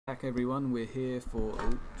Back everyone, we're here for...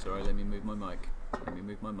 Oh, sorry, let me move my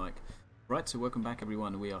mic. Right, so welcome back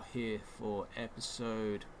everyone. We are here for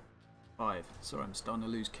episode 5. Sorry, I'm starting to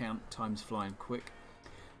lose count. Time's flying quick.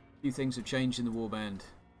 A few things have changed in the warband.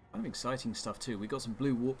 Kind of exciting stuff too. We got some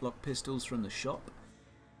blue warplock pistols from the shop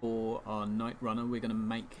for our Knight Runner. We're going to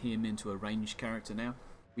make him into a ranged character now.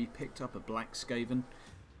 We picked up a black Skaven.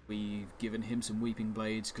 We've given him some weeping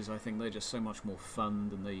blades because I think they're just so much more fun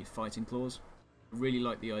than the fighting claws. I really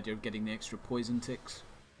like the idea of getting the extra poison ticks.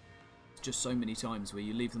 It's just so many times where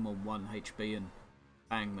you leave them on 1 HP and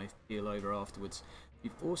bang, they heal over afterwards.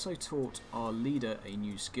 We've also taught our leader a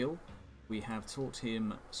new skill. We have taught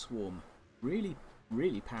him Swarm. Really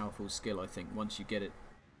powerful skill, I think, once you get it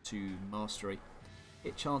to mastery.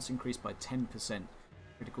 Hit chance increased by 10%.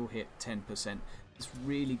 Critical hit 10%. It's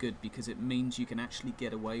really good because it means you can actually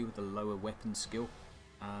get away with a lower weapon skill.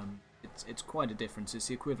 It's quite a difference. It's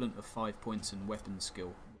the equivalent of 5 points in weapon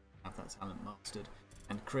skill. Have that talent mastered.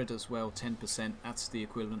 And crit as well, 10%. That's the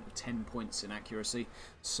equivalent of 10 points in accuracy.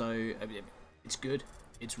 So it's good.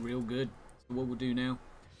 It's real good. So what we'll do now,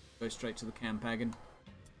 go straight to the campaign,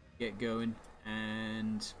 get going,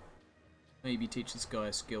 and maybe teach this guy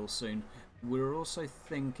a skill soon. We're also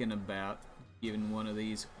thinking about giving one of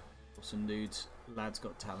these awesome dudes Lad's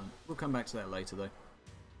Got Talent. We'll come back to that later though.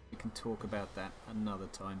 We can talk about that another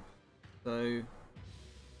time. So,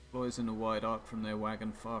 boys in a wide arc from their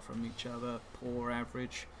wagon, far from each other, poor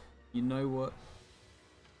average. You know what?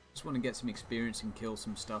 Just want to get some experience and kill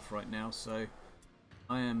some stuff right now, so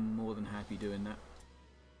I am more than happy doing that.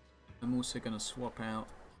 I'm also going to swap out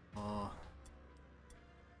our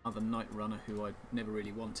other Knight Runner who I never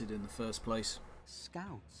really wanted in the first place.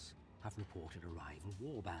 Scouts have reported a rival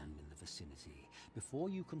warband in the vicinity.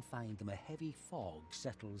 Before you can find them, a heavy fog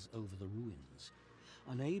settles over the ruins.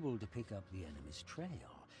 Unable to pick up the enemy's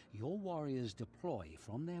trail, your warriors deploy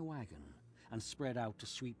from their wagon and spread out to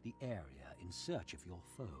sweep the area in search of your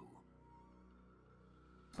foe.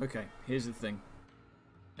 Okay, here's the thing.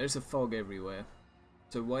 There's a fog everywhere.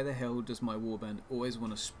 So why the hell does my warband always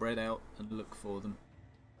want to spread out and look for them?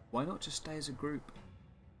 Why not just stay as a group?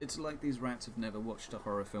 It's like these rats have never watched a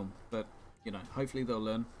horror film, but, you know, hopefully they'll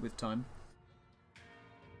learn with time.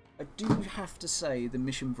 I do have to say the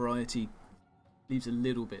mission variety leaves a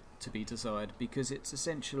little bit to be desired, because it's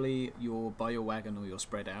essentially you're by your wagon or you're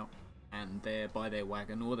spread out, and they're by their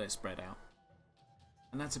wagon or they're spread out.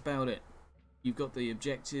 And that's about it. You've got the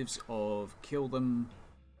objectives of kill them,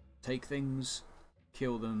 take things,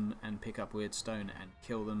 kill them and pick up weird stone, and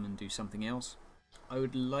kill them and do something else. I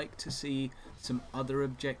would like to see some other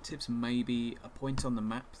objectives, maybe a point on the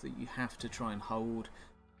map that you have to try and hold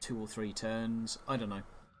 2 or 3 turns, I don't know.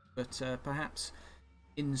 But perhaps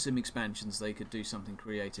in some expansions they could do something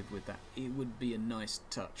creative with that. It would be a nice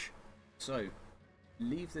touch. So,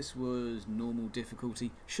 believe this was normal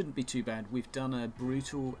difficulty. Shouldn't be too bad. We've done a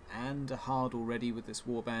brutal and a hard already with this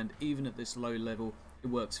warband. Even at this low level, it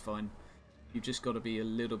works fine. You've just got to be a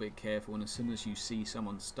little bit careful, and as soon as you see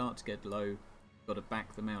someone start to get low, you've got to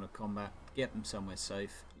back them out of combat, get them somewhere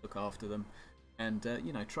safe, look after them, and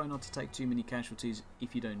you know, try not to take too many casualties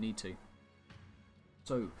if you don't need to.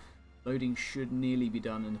 So, loading should nearly be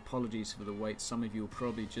done, and apologies for the wait. Some of you will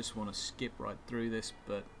probably just want to skip right through this,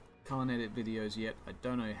 but can't edit videos yet. I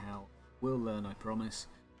don't know how. We'll learn, I promise.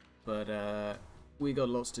 But we got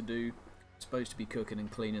lots to do. Supposed to be cooking and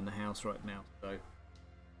cleaning the house right now, so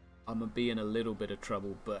I'm gonna be in a little bit of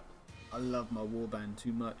trouble, but I love my warband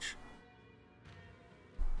too much.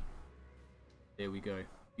 There we go.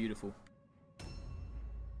 Beautiful.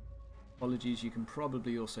 Apologies, you can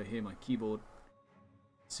probably also hear my keyboard.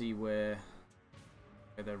 See where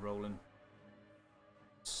they're rolling.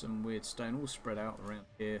 Some weird stone all spread out around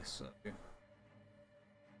here, so you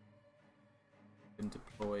can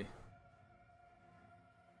deploy.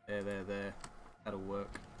 There. That'll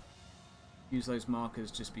work. Use those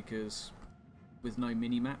markers just because with no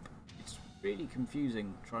mini-map, it's really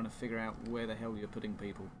confusing trying to figure out where the hell you're putting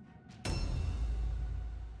people.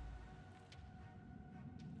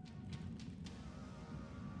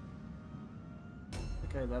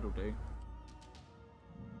 Okay, that'll do.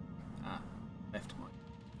 Ah, left mine.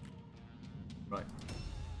 Right,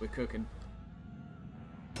 we're cooking.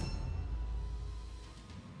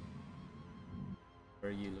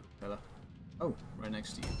 Where are you, little fella? Oh, right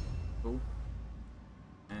next to you. Cool.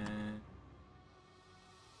 And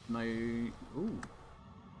no. Ooh.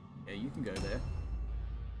 Yeah, you can go there.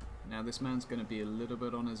 Now this man's going to be a little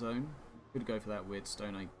bit on his own. Could go for that weird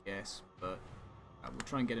stone, I guess, but we'll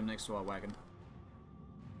try and get him next to our wagon.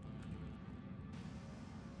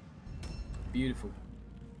 Beautiful.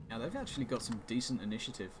 Now they've actually got some decent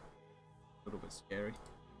initiative. A little bit scary.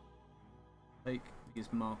 Take these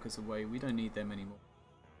markers away. We don't need them anymore.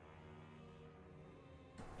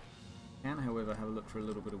 Can, however, have a look for a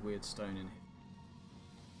little bit of weird stone in here.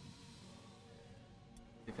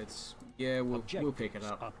 If it's... yeah, we'll pick it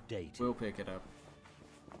up. Updated. We'll pick it up.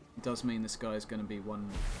 It does mean this guy is going to be like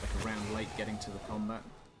a round late getting to the combat.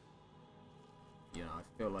 Yeah, I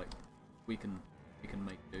feel like we can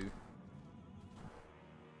make do.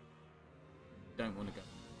 Don't want to go.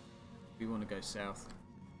 We want to go south.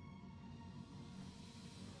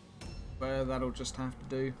 Well, that'll just have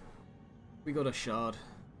to do. We got a shard.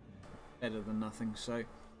 Better than nothing, so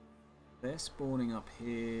they're spawning up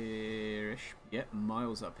here-ish. Yep,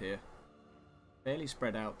 miles up here. Fairly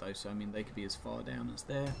spread out though, so I mean they could be as far down as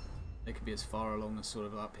there. They could be as far along as sort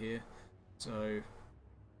of up here. So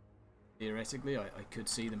theoretically I could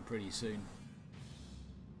see them pretty soon.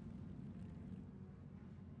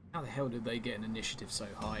 How the hell did they get an initiative so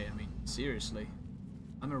high? I mean, seriously.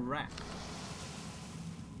 I'm a rat.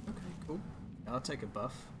 Okay, cool. I'll take a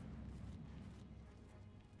buff.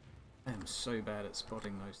 I am so bad at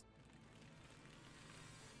spotting those.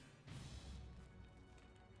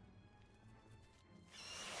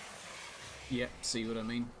 Yep, see what I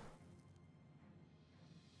mean?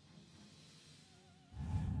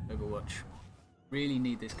 Overwatch. Really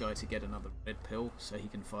need this guy to get another red pill so he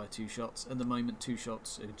can fire 2 shots. At the moment 2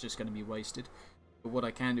 shots are just going to be wasted. But what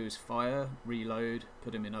I can do is fire, reload,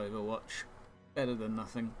 put him in Overwatch. Better than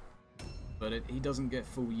nothing. But he doesn't get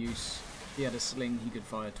full use. If he had a sling, he could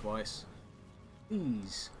fire twice.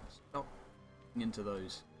 Please, stop into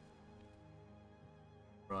those.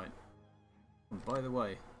 Right. And by the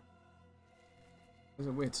way, there's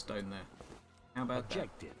a weird stone there. How about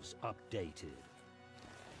Objectives updated.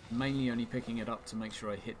 Mainly only picking it up to make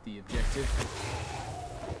sure I hit the objective.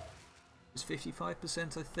 It's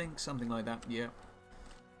 55%, I think, something like that, yeah.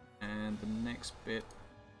 And the next bit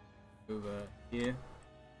over here.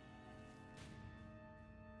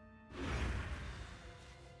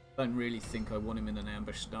 Don't really think I want him in an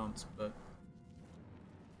ambush stance, but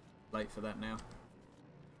late for that now.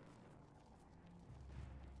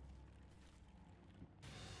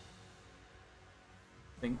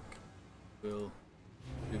 Think we'll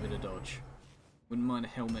do a bit of dodge. Wouldn't mind a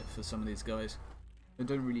helmet for some of these guys. I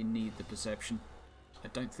don't really need the perception. I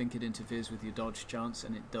don't think it interferes with your dodge chance,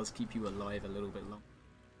 and it does keep you alive a little bit long.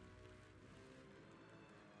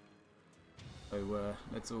 So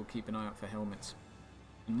let's all keep an eye out for helmets.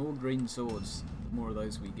 And more green swords. The more of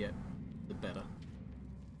those we get, the better.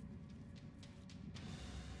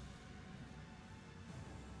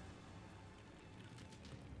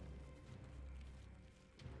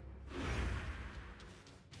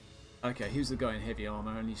 Okay, who's the guy in heavy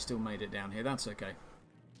armor, and he still made it down here. That's okay.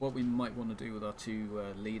 What we might want to do with our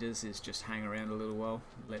 2 leaders is just hang around a little while,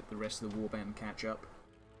 let the rest of the warband catch up.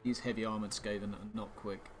 These heavy armored Skaven are not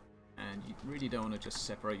quick, and you really don't want to just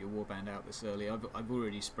separate your warband out this early. I've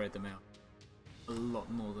already spread them out a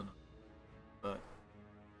lot more than, but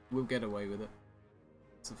we'll get away with it.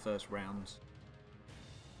 It's the first rounds.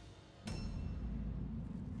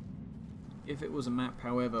 If it was a map,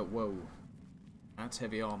 however, whoa, that's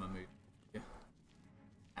heavy armor move. Yeah.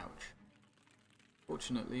 Ouch.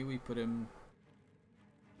 Fortunately, we put him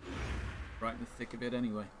right in the thick of it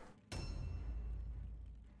anyway.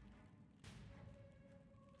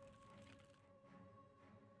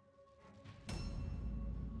 I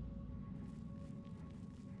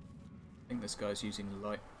think this guy's using the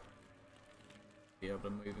light. Be able to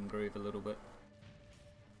move and groove a little bit.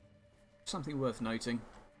 Something worth noting.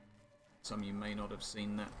 Some of you may not have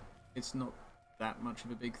seen that. It's not that much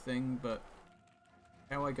of a big thing, but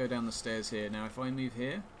how I go down the stairs here. Now if I move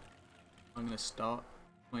here, I'm going to start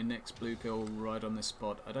my next blue pill right on this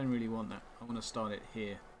spot. I don't really want that. I want to start it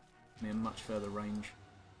here, near much further range.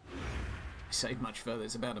 I say much further,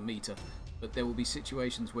 it's about 1 meter. But there will be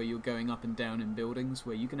situations where you're going up and down in buildings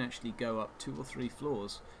where you can actually go up 2 or 3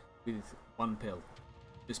 floors with 1 pill,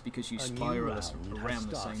 just because you spiral around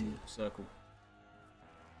the same circle.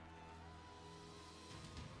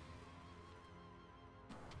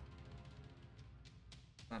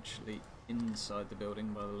 Actually inside the building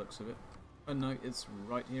by the looks of it. Oh no, it's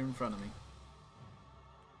right here in front of me.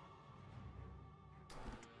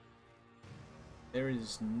 There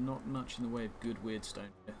is not much in the way of good weird stone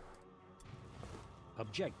here.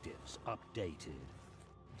 Objectives updated.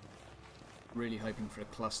 Really hoping for a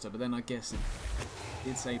cluster, but then I guess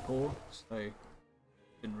it's a paw, so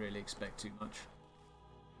didn't really expect too much.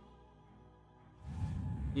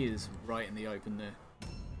 He is right in the open there.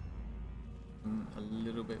 I'm a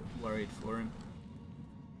little bit worried for him.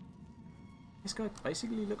 This guy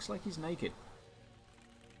basically looks like he's naked.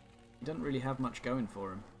 He doesn't really have much going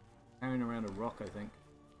for him. Carrying around a rock, I think.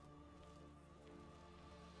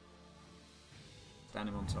 Stand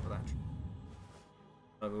him on top of that tree.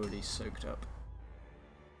 I've already soaked up.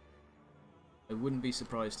 I wouldn't be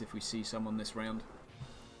surprised if we see someone this round.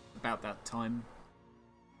 About that time.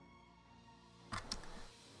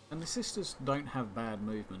 And the sisters don't have bad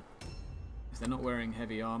movement. If they're not wearing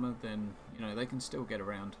heavy armour, then, you know, they can still get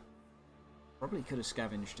around. Probably could have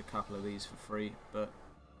scavenged a couple of these for free, but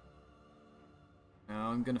now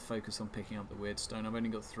I'm going to focus on picking up the weird stone. I've only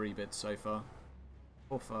got 3 bits so far.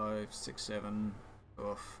 4, 5, 6, 7.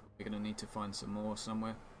 Oof. We're going to need to find some more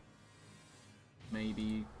somewhere.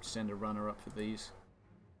 Maybe send a runner up for these.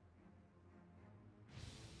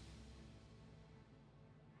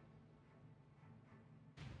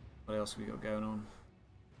 What else we got going on?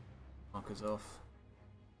 Markers off.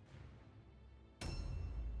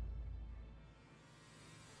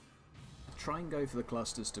 Try and go for the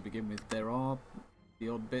clusters to begin with. There are the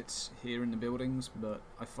odd bits here in the buildings, but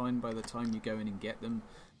I find by the time you go in and get them,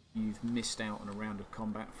 you've missed out on a round of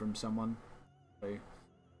combat from someone. So,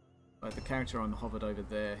 like the character I'm hovered over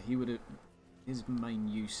there, he would have, his main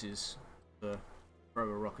use is to throw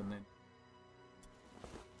a rock and then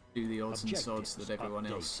do the odds and sods that everyone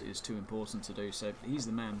else is too important to do. So he's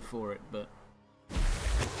the man for it, but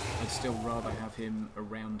I'd still rather have him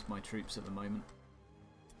around my troops at the moment.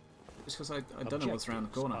 Just because I don't know what's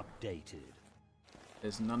around the corner. Updated.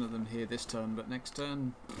 There's none of them here this turn, but next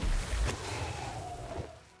turn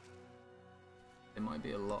there might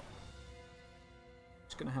be a lot.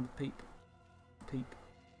 Just gonna have a peep. Peep.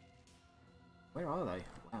 Where are they?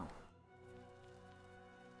 Wow.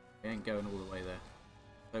 We ain't going all the way there.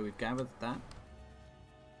 So we've gathered that.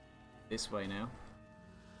 This way now.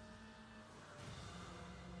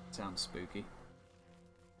 Sounds spooky.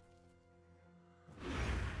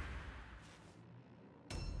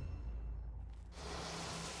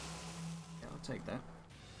 Take that.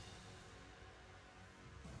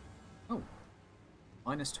 Oh,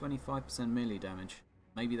 minus 25% melee damage.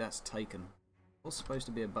 Maybe that's taken. What's supposed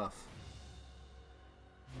to be a buff?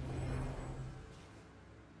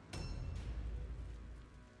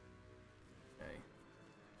 Okay.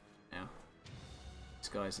 Now, this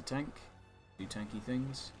guy's a tank. Do tanky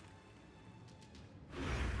things.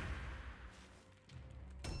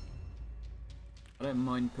 I don't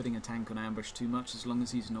mind putting a tank on ambush too much as long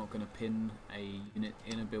as he's not going to pin a unit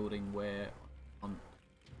in a building where on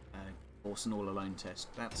force an all-alone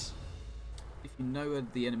test. That's if you know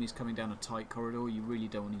the enemy's coming down a tight corridor, you really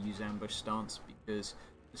don't want to use ambush stance because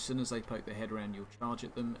as soon as they poke their head around, you'll charge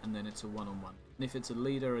at them, and then it's a one-on-one. And if it's a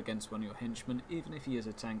leader against one of your henchmen, even if he is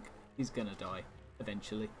a tank, he's going to die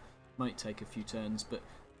eventually. Might take a few turns, but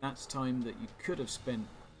that's time that you could have spent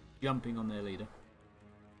jumping on their leader.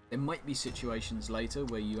 There might be situations later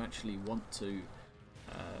where you actually want to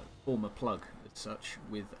form a plug, as such,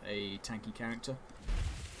 with a tanky character.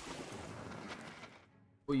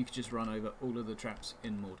 Or you could just run over all of the traps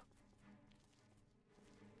in Mordheim.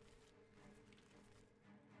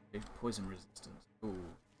 Okay, poison resistance. Ooh.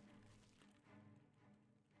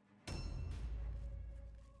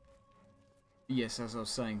 Yes, as I was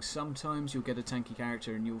saying, sometimes you'll get a tanky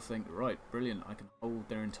character and you'll think, right, brilliant, I can hold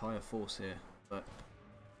their entire force here, but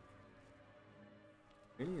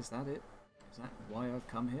really, is that it? Is that why I've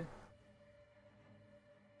come here?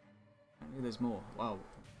 Apparently there's more. Wow.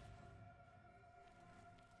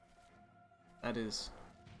 That is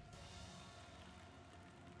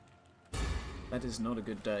not a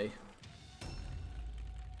good day.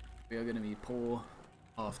 We are going to be poor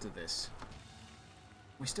after this.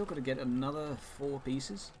 We still got to get another 4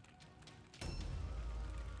 pieces.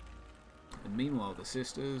 And meanwhile, the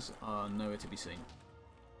sisters are nowhere to be seen.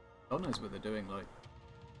 God knows what they're doing, like.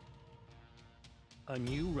 A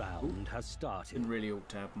new round has started. Didn't really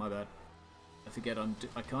alt-tab, my bad. I forget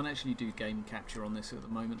I can't actually do game capture on this at the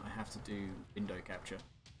moment. I have to do window capture.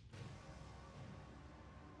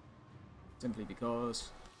 Simply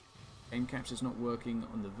because game capture's not working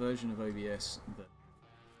on the version of OBS that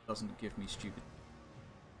doesn't give me stupid.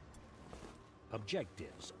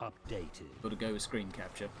 Objectives updated. Got to go with screen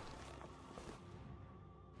capture.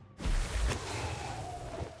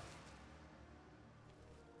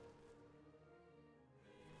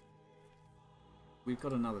 We've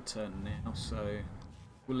got another turn now, so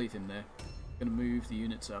we'll leave him there. Going to move the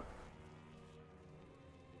units up.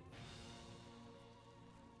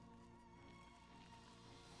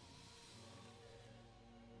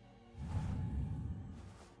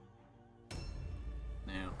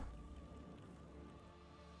 Now,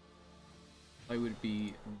 I would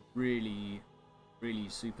be really, really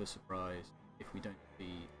super surprised if we don't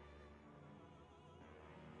see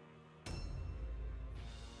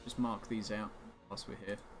just mark these out whilst we're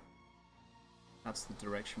here. That's the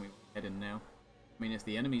direction we head in now. I mean, if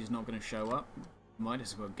the enemy's not going to show up, might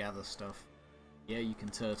as well gather stuff. Yeah, you can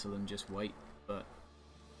turtle and just wait, but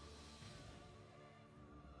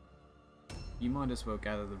you might as well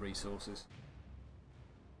gather the resources.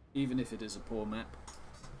 Even if it is a poor map,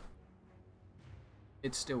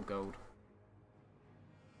 it's still gold.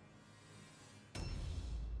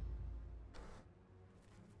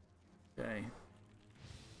 Okay.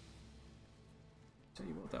 Tell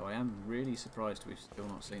you what though, I am really surprised we've still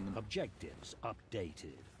not seen them. Objectives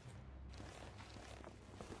updated.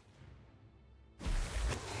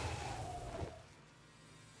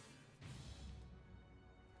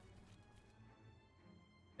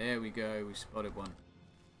 There we go, we spotted one.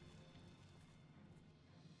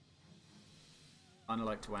 Kinda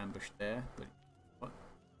like to ambush there, but what?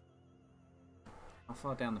 How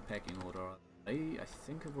far down the pecking order are they? I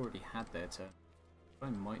think I've already had their turn. What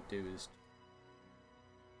I might do is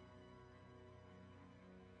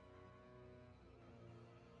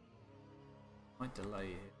might delay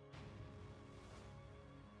here.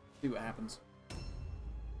 See what happens.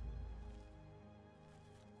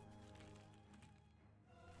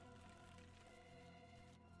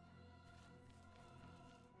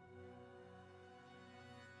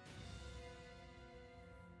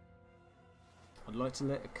 I'd like to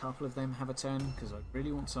let a couple of them have a turn because I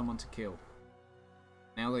really want someone to kill.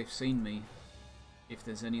 Now they've seen me, if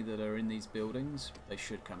there's any that are in these buildings, they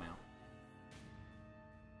should come out.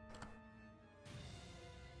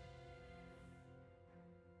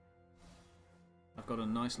 I've got a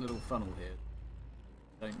nice little funnel here.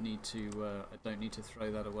 I don't need to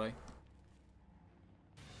throw that away.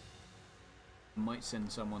 I might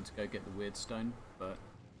send someone to go get the weird stone, but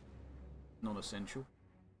not essential.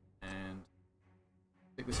 And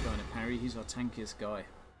stick this guy in a parry. He's our tankiest guy.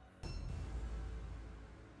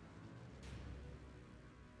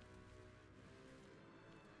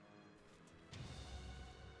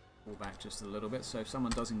 Pull back just a little bit, so if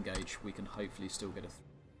someone does engage, we can hopefully still get a.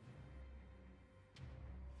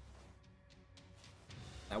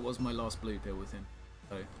 That was my last blue pill with him,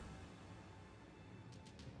 so.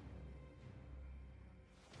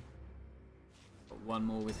 Got one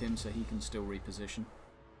more with him so he can still reposition.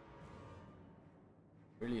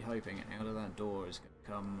 Really hoping out of that door is going to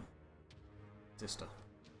come sister.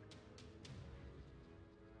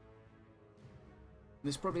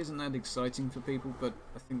 This probably isn't that exciting for people, but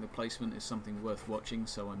I think the placement is something worth watching,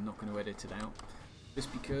 so I'm not going to edit it out.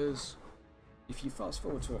 Just because if you fast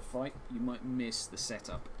forward to a fight, you might miss the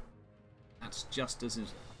setup. That's just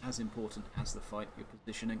as important as the fight. Your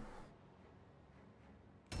positioning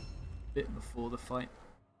a bit before the fight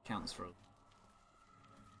counts for a lot.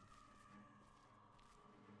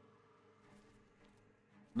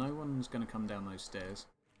 No one's going to come down those stairs.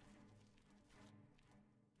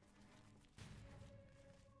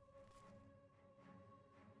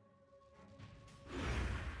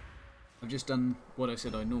 I've just done what I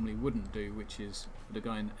said I normally wouldn't do, which is put a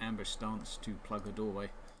guy in ambush stance to plug a doorway.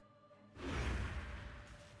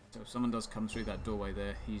 So if someone does come through that doorway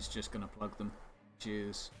there, he's just going to plug them, which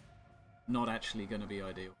is not actually going to be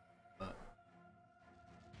ideal. But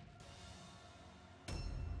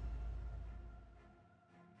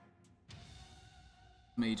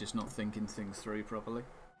me just not thinking things through properly.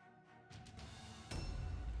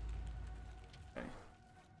 Okay.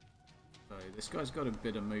 So this guy's got a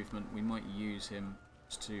bit of movement. We might use him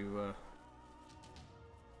to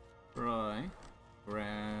try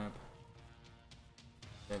grab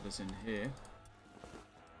whatever's in here.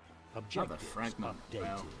 Another fragment.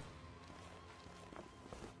 Wow.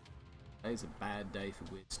 Today's a bad day for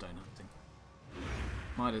weird stone hunting.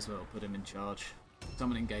 Might as well put him in charge. If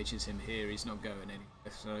someone engages him here, he's not going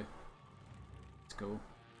anywhere, so it's cool.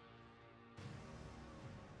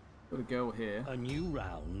 Got a girl here. A new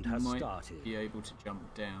round has started. Be able to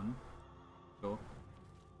jump down. Sure.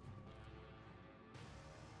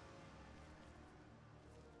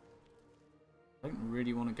 I don't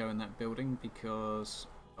really want to go in that building because,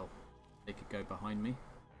 well, they could go behind me.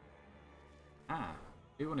 Ah,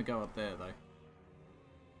 I do want to go up there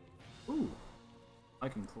though. Ooh, I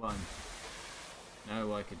can climb.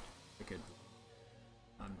 No, I could.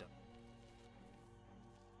 I'm done.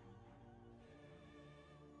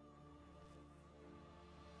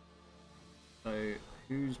 So,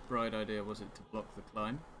 whose bright idea was it to block the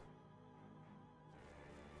climb?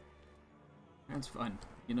 That's fine.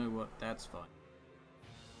 You know what? That's fine.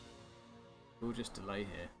 We'll just delay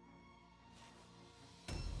here.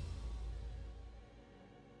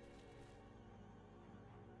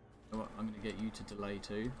 You know what? I'm going to get you to delay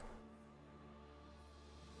too.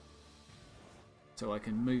 so I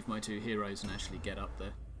can move my two heroes and actually get up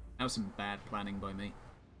there. That was some bad planning by me.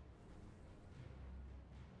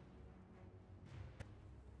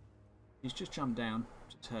 He's just jumped down,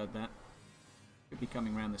 just heard that. Could be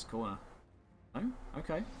coming around this corner. No?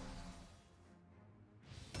 Okay.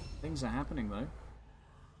 Things are happening though.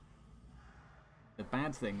 The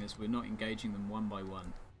bad thing is we're not engaging them one by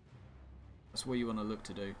one. That's what you want to look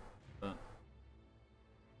to do, but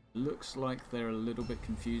looks like they're a little bit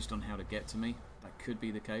confused on how to get to me. That could be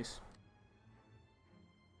the case.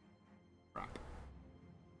 Crap.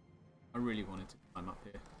 I really wanted to climb up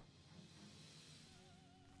here.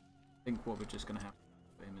 I think what we're just going to have to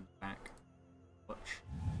put him in the back. Watch.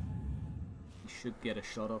 He should get a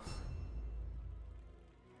shot off.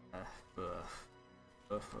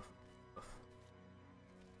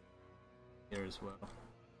 Here as well.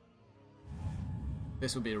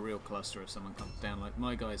 This will be a real cluster if someone comes down. Like,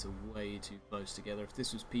 my guys are way too close together. If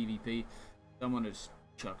this was PvP, someone would just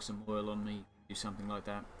chuck some oil on me, do something like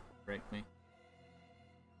that, break me.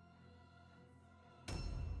 I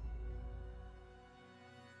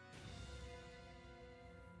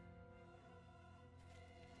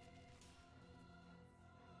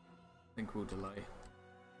think we'll delay.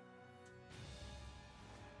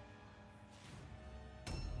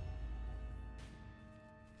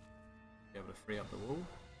 Be able to free up the wall.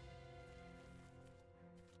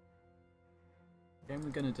 Again,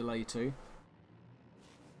 we're going to delay too.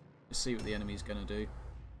 Just see what the enemy's going to do.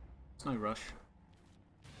 There's no rush.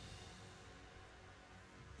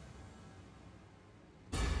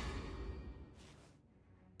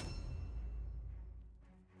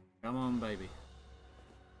 Come on, baby.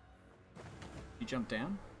 You jump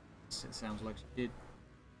down? It sounds like she did.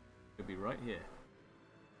 Could be right here.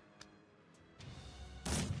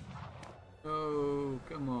 Oh,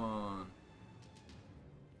 come on.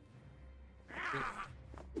 I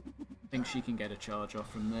think she can get a charge off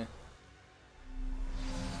from there.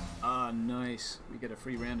 Ah, nice. We get a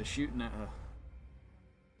free round of shooting at her.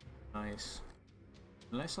 Nice.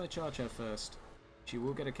 Unless I charge her first, she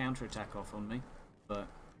will get a counterattack off on me, but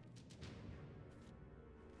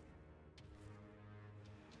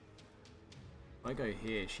if I go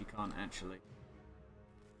here, she can't actually.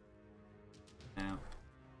 Now,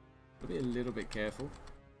 I'll be a little bit careful.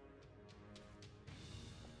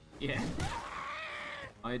 Yeah.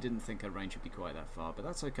 I didn't think her range would be quite that far, but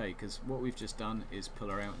that's okay, because what we've just done is pull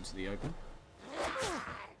her out into the open.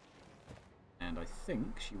 And I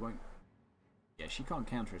think she won't. Yeah, she can't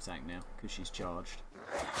counterattack now, because she's charged.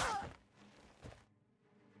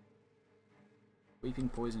 Weeping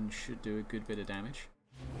Poison should do a good bit of damage.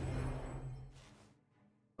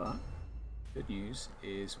 But, good news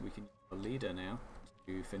is we can use our leader now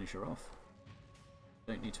to finish her off.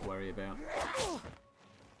 Don't need to worry about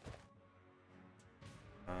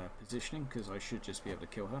positioning, because I should just be able to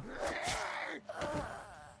kill her.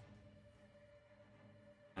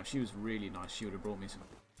 Now, if she was really nice, she would have brought me some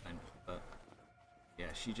stone, but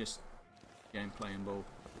yeah, she just ain't playing ball.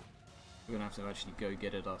 We're gonna have to actually go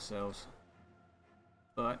get it ourselves.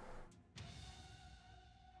 But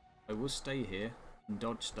I will stay here in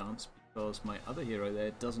dodge stance because my other hero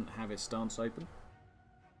there doesn't have his stance open,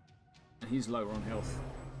 and he's lower on health.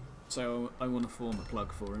 So I want to form a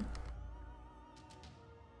plug for him.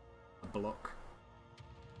 A block.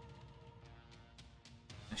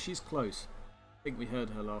 Now she's close. I think we heard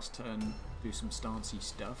her last turn do some stancey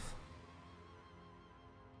stuff.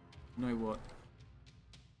 You know what?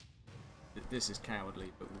 This is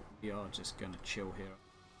cowardly, but we are just going to chill here.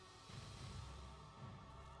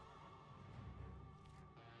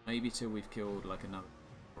 Maybe till we've killed like another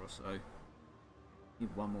or so.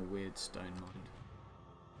 Need one more weird stone mind.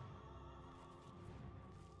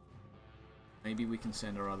 Maybe we can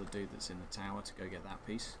send our other dude that's in the tower to go get that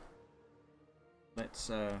piece.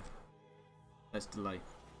 Let's delay.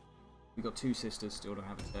 We've got two sisters still to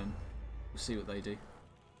have a turn. We'll see what they do.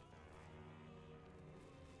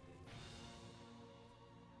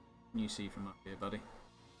 What can you see from up here, buddy?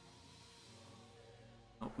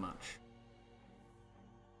 Not much.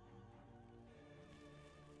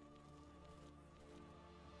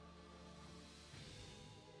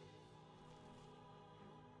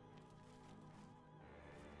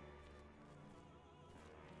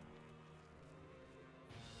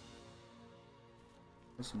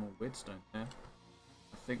 There's some more Widstone there.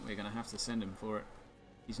 I think we're going to have to send him for it.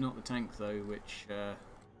 He's not the tank though, which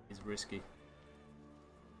is risky.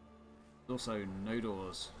 There's also no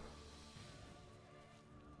doors.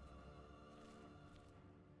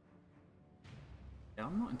 Yeah,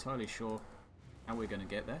 I'm not entirely sure how we're going to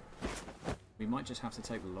get there. We might just have to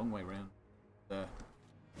take the long way round.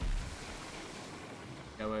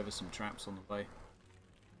 Go over some traps on the way.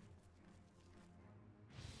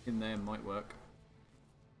 in there might work.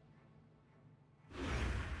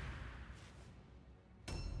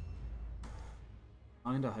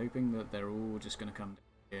 Kinda hoping that they're all just gonna come down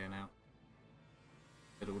here now.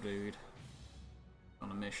 Little dude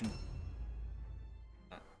on a mission.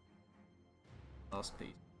 That last piece.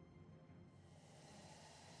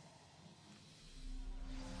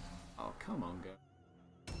 Oh, come on, go.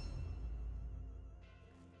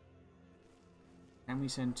 Can we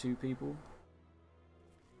send 2 people?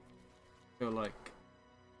 I feel like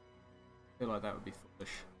that would be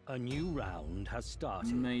foolish. A new round has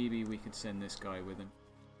started. Maybe we could send this guy with him.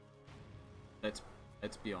 Let's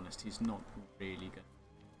be honest, he's not really going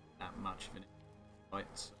that much of an fight,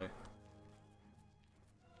 so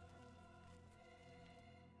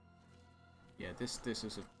yeah, this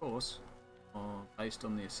is of course based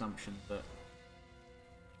on the assumption that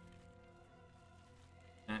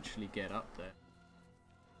you can actually get up there.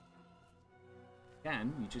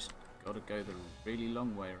 You just got to go the really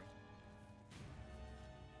long way around.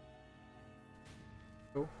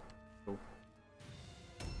 Cool. Cool.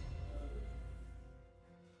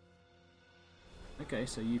 Okay,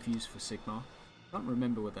 so you've used for Sigmar. Can't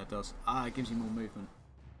remember what that does. Ah, it gives you more movement.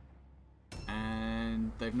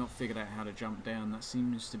 And they've not figured out how to jump down. That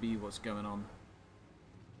seems to be what's going on.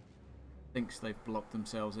 Thinks they've blocked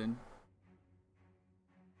themselves in.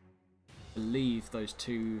 I believe those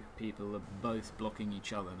 2 people are both blocking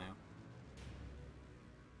each other now.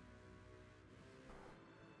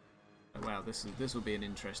 Oh, wow, this will be an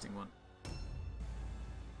interesting one.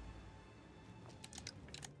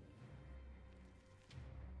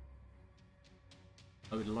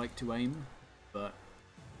 I would like to aim, but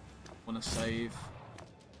I want to save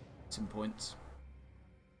some points.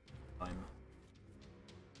 I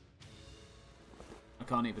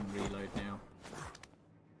can't even reload now.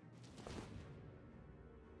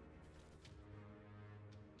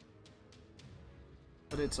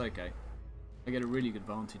 But it's okay. I get a really good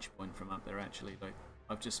vantage point from up there actually, though.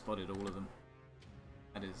 I've just spotted all of them.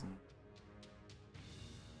 That isn't...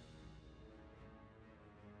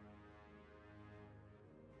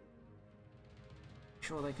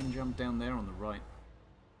 Sure they can jump down there on the right.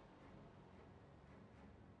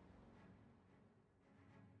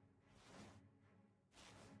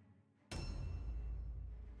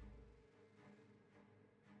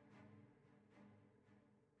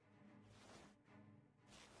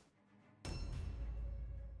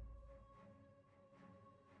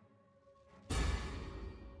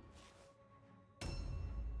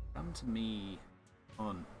 Come to me.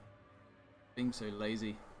 On. Being so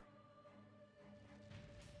lazy.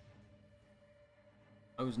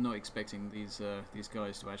 I was not expecting these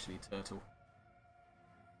guys to actually turtle.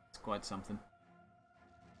 It's quite something.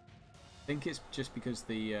 I think it's just because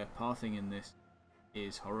the pathing in this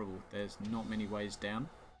is horrible. There's not many ways down.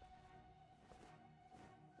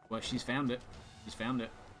 Well, she's found it. She's found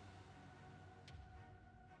it.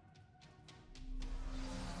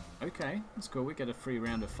 Okay, that's cool. We get a free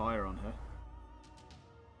round of fire on her.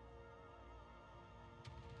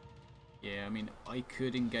 Yeah, I mean, I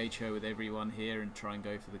could engage her with everyone here and try and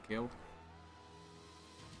go for the kill.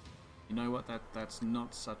 You know what? That's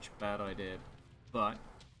not such a bad idea. But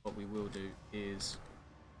what we will do is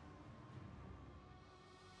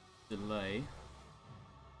delay.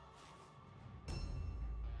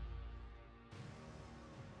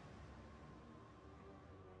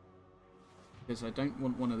 Because I don't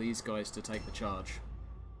want one of these guys to take the charge.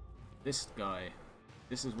 This guy,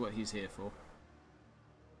 this is what he's here for.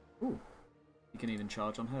 Ooh, he can even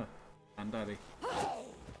charge on her. And Daddy. I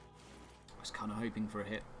was kind of hoping for a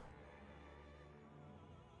hit.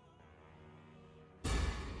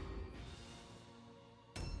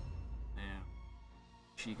 Now,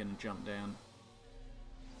 is she gonna jump down?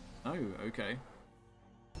 Oh, okay.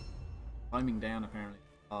 Climbing down apparently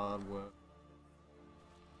hard work.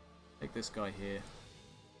 Take this guy here.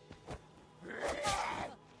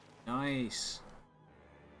 Nice.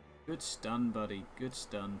 Good stun, buddy. Good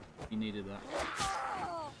stun. You needed that.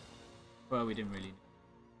 Well, we didn't really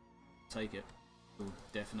take it. We'll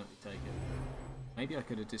definitely take it. Maybe I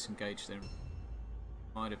could have disengaged there.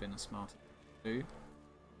 Might have been a smarter thing to do.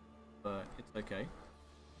 But it's okay.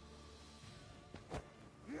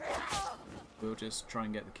 We'll just try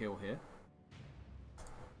and get the kill here.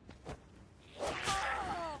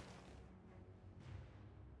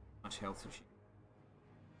 Much health has she?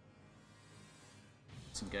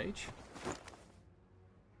 Disengage.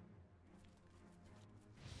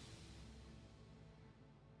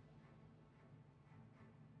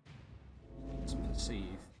 Let's perceive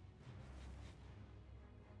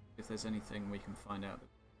if there's anything we can find out.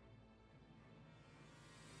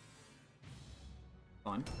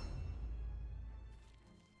 fine.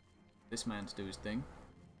 This man to do his thing.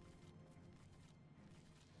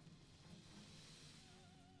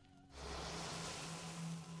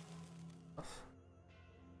 I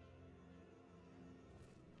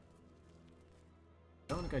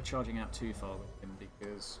don't want to go charging out too far with him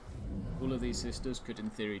because all of these sisters could in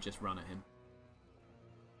theory just run at him.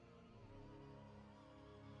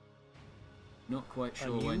 Not quite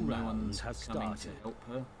sure when no one's coming to help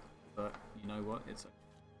her, but you know what, it's okay.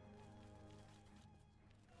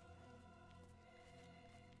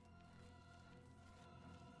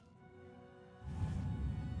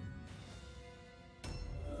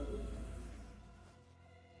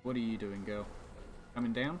 What are you doing, girl?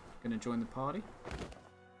 Coming down? Gonna join the party?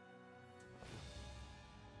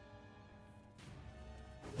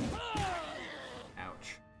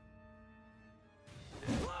 Ouch.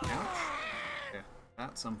 Ouch. Yeah,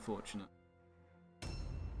 that's unfortunate.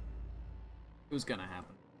 It was gonna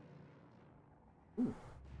happen. Ooh.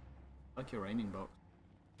 Like your aiming box.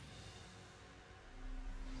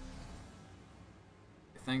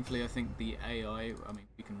 Thankfully, I think the AI, I mean,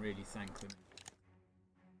 we can really thank them.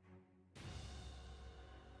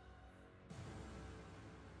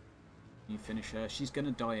 You finish her. She's going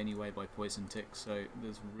to die anyway by poison tick, so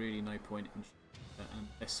there's really no point in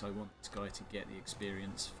unless I want this guy to get the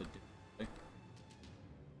experience for doing so.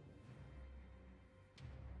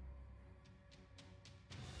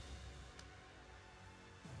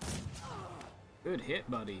 Good hit,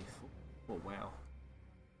 buddy. Oh, wow.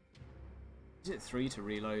 Is it 3 to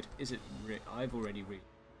reload? Is it I've already reloaded.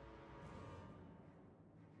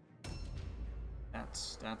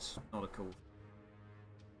 That's not a cool.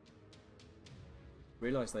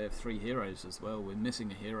 Realise they have 3 heroes as well. We're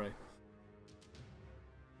missing a hero.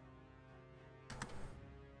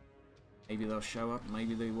 Maybe they'll show up,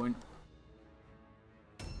 maybe they won't.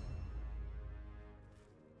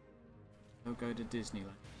 They'll go to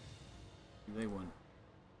Disneyland. Maybe they won't.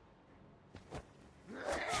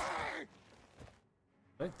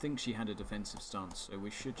 I don't think she had a defensive stance, so we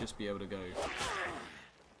should just be able to go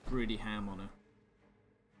pretty ham on her.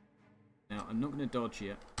 Now, I'm not going to dodge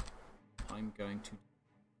yet. I'm going to...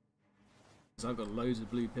 because I've got loads of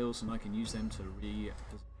blue pills and I can use them to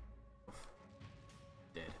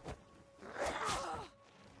dead.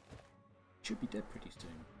 Should be dead pretty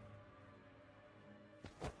soon.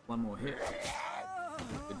 One more hit.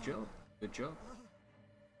 Good job. Good job.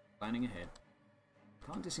 Planning ahead.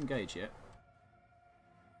 Can't disengage yet.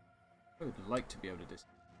 I would like to be able to disengage.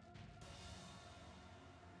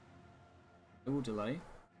 I will delay.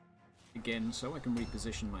 Again, so I can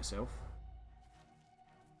reposition myself.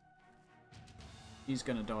 He's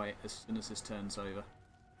going to die as soon as this turns over.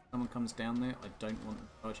 Someone comes down there, I don't want them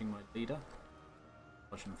charging my leader.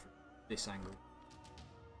 Charge him from this angle.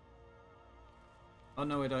 Oh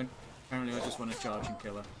no, I don't. Apparently I just want to charge and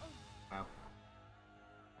kill her. Wow.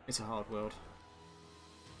 It's a hard world.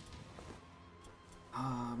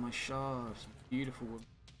 Ah, my shard. Beautiful woman.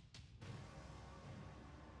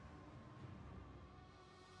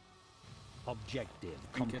 Objective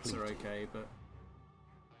Trinkets are okay, but...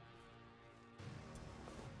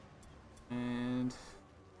 and...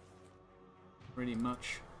 pretty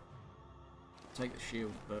much... take the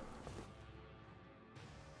shield, but...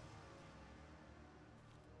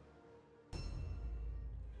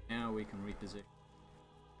 now we can reposition.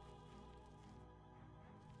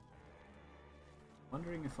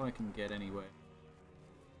 Wondering if I can get anywhere.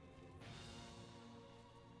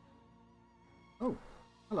 Oh,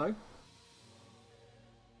 hello.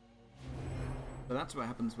 So that's what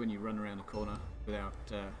happens when you run around a corner without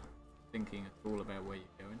thinking at all about where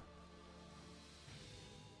you're going.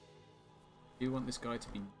 I do want this guy to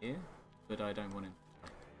be near, but I don't want him to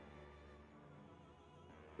die.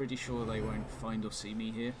 Pretty sure they won't find or see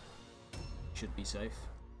me here. Should be safe.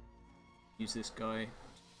 Use this guy.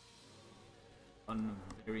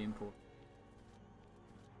 Very important.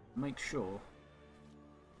 Make sure.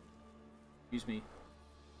 Excuse me.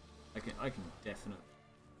 I can definitely.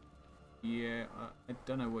 Yeah, I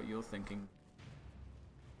don't know what you're thinking.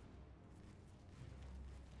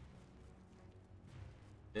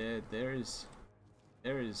 There is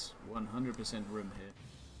 100% room here.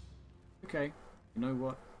 Okay, you know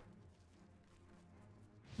what?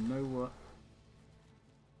 You know what?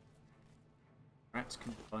 Rats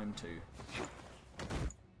can climb too.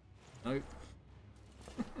 Nope.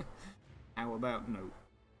 How about no?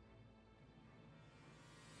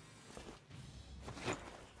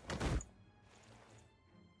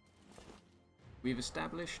 We've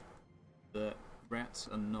established that rats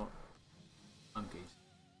are not monkeys.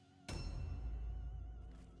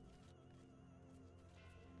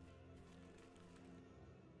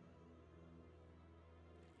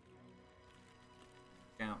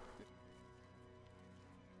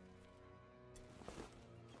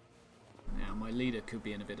 my leader could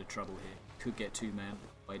be in a bit of trouble here. Could get 2-man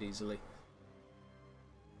quite easily.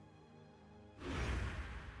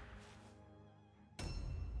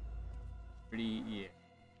 Pretty, yeah.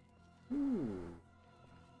 Ooh.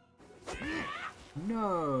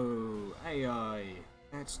 No! AI!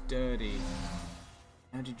 That's dirty.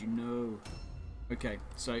 How did you know? Okay,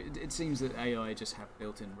 so it seems that AI just have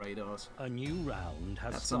built-in radars. A new round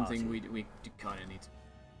has That's started. something we kind of need to...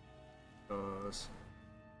 Because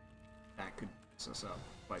that could mess us up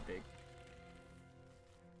quite big.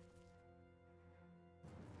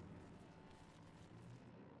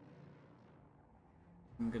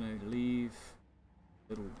 I'm gonna leave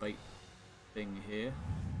little bait thing here.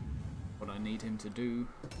 What I need him to do.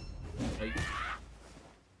 Bait.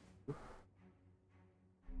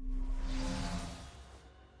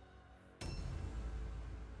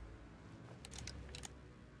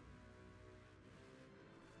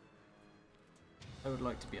 I would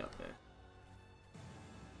like to be up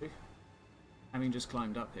there. Having just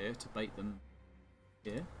climbed up here to bait them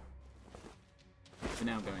here. We're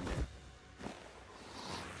now going there.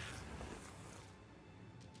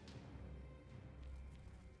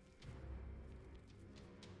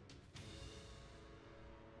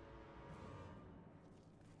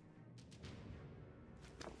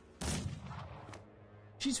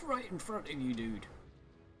 She's right in front of you, dude.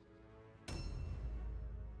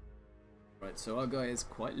 Right, so our guy is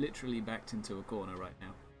quite literally backed into a corner right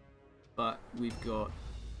now. But we've got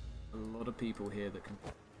a lot of people here that can...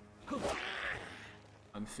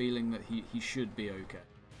 I'm feeling that he should be okay.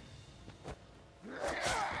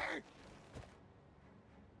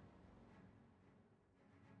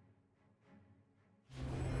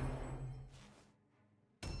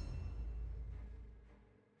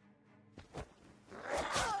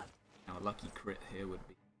 Now a lucky crit here would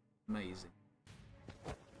be amazing.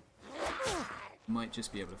 Might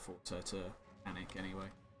just be able to force her to panic anyway.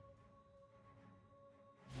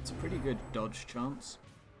 It's a pretty good dodge chance.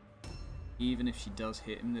 Even if she does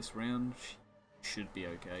hit him this round, she should be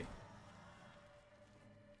okay.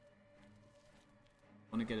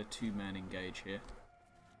 I want to get a 2-man engage here.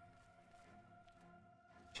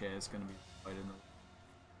 Chair's going to be right in the...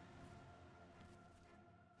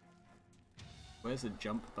 Where's the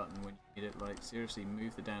jump button when you need it? Like, seriously,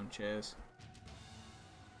 move the damn chairs.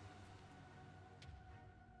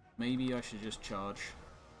 Maybe I should just charge.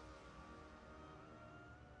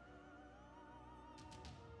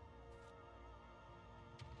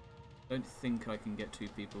 I don't think I can get 2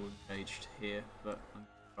 people engaged here, but I'm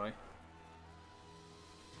gonna try.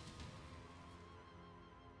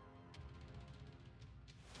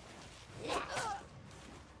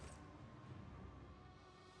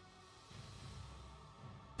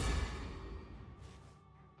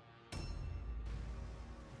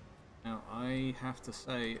 Now I have to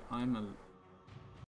say I'm a